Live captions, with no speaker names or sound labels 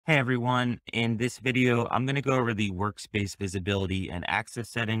Hey everyone, in this video, I'm going to go over the workspace visibility and access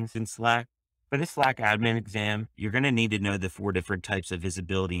settings in Slack. For the Slack admin exam, you're going to need to know the four different types of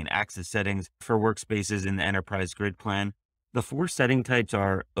visibility and access settings for workspaces in the enterprise grid plan. The four setting types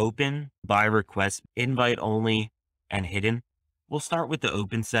are open, by request, invite only, and hidden. We'll start with the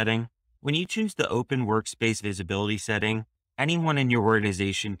open setting. When you choose the open workspace visibility setting, anyone in your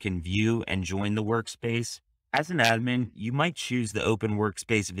organization can view and join the workspace. As an admin, you might choose the open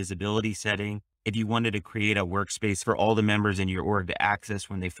workspace visibility setting if you wanted to create a workspace for all the members in your org to access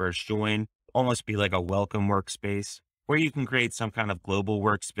when they first join, almost be like a welcome workspace, or you can create some kind of global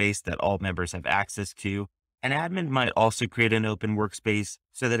workspace that all members have access to. An admin might also create an open workspace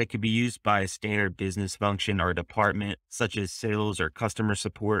so that it could be used by a standard business function or department, such as sales or customer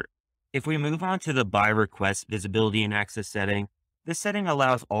support. If we move on to the by request visibility and access setting, this setting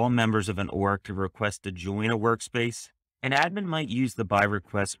allows all members of an org to request to join a workspace. An admin might use the by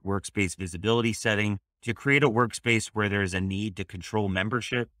request workspace visibility setting to create a workspace where there is a need to control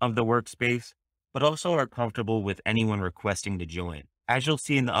membership of the workspace, but also are comfortable with anyone requesting to join. As you'll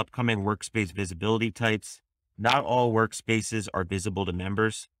see in the upcoming workspace visibility types, not all workspaces are visible to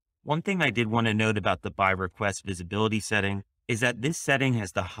members. One thing I did want to note about the by request visibility setting is that this setting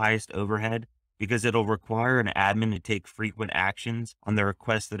has the highest overhead because it'll require an admin to take frequent actions on the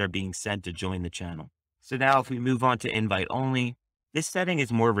requests that are being sent to join the channel. So now if we move on to invite only, this setting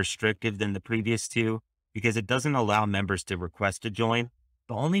is more restrictive than the previous two because it doesn't allow members to request to join.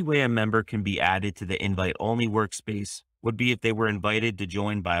 The only way a member can be added to the invite only workspace would be if they were invited to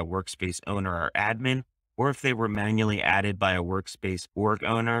join by a workspace owner or admin, or if they were manually added by a workspace org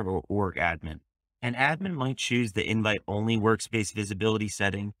owner or org admin. An admin might choose the invite-only workspace visibility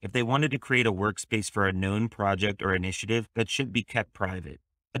setting if they wanted to create a workspace for a known project or initiative that should be kept private.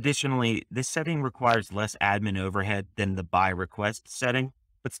 Additionally, this setting requires less admin overhead than the by request setting,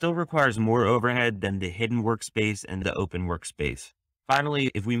 but still requires more overhead than the hidden workspace and the open workspace.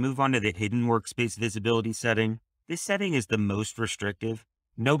 Finally, if we move on to the hidden workspace visibility setting, this setting is the most restrictive.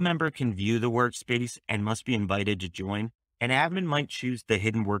 No member can view the workspace and must be invited to join. An admin might choose the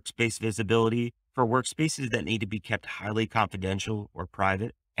hidden workspace visibility for workspaces that need to be kept highly confidential or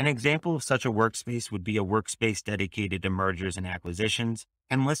private. An example of such a workspace would be a workspace dedicated to mergers and acquisitions.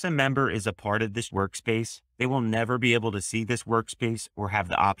 Unless a member is a part of this workspace, they will never be able to see this workspace or have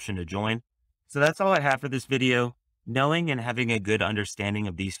the option to join. So that's all I have for this video. Knowing and having a good understanding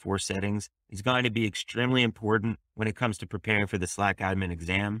of these four settings is going to be extremely important when it comes to preparing for the Slack admin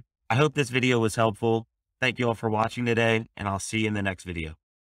exam. I hope this video was helpful. Thank you all for watching today, and I'll see you in the next video.